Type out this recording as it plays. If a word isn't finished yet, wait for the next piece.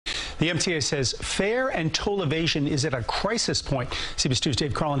The MTA says fare and toll evasion is at a crisis point. CBS 2's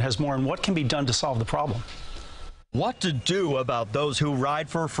Dave Carlin has more on what can be done to solve the problem. What to do about those who ride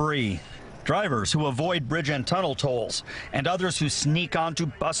for free? Drivers who avoid bridge and tunnel tolls, and others who sneak onto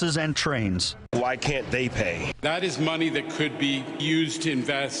buses and trains. Why can't they pay? That is money that could be used to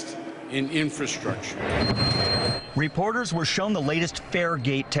invest in infrastructure. Reporters were shown the latest fare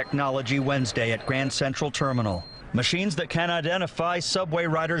gate technology Wednesday at Grand Central Terminal. Machines that can identify subway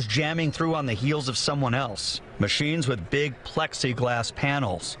riders jamming through on the heels of someone else. Machines with big plexiglass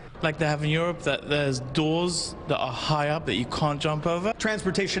panels. Like they have in Europe, that there's doors that are high up that you can't jump over.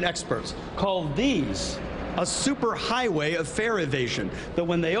 Transportation experts call these a super highway of fare evasion, that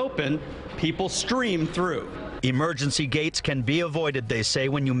when they open, people stream through. Emergency gates can be avoided, they say,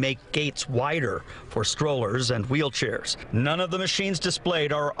 when you make gates wider for strollers and wheelchairs. None of the machines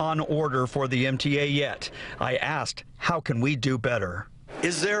displayed are on order for the MTA yet. I asked, how can we do better?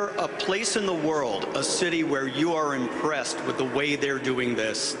 Is there a place in the world, a city where you are impressed with the way they're doing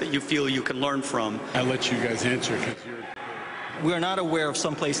this, that you feel you can learn from? I'll let you guys answer because we're not aware of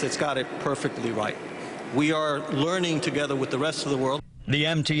some place that's got it perfectly right. We are learning together with the rest of the world. The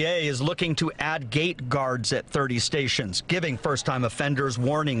MTA is looking to add gate guards at 30 stations, giving first-time offenders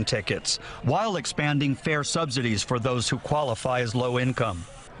warning tickets, while expanding fare subsidies for those who qualify as low income.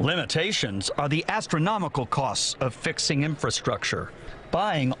 Limitations are the astronomical costs of fixing infrastructure,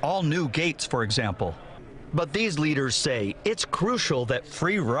 buying all new gates, for example. But these leaders say it's crucial that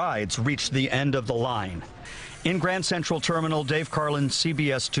free rides reach the end of the line. In Grand Central Terminal, Dave Carlin,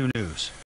 CBS 2 News.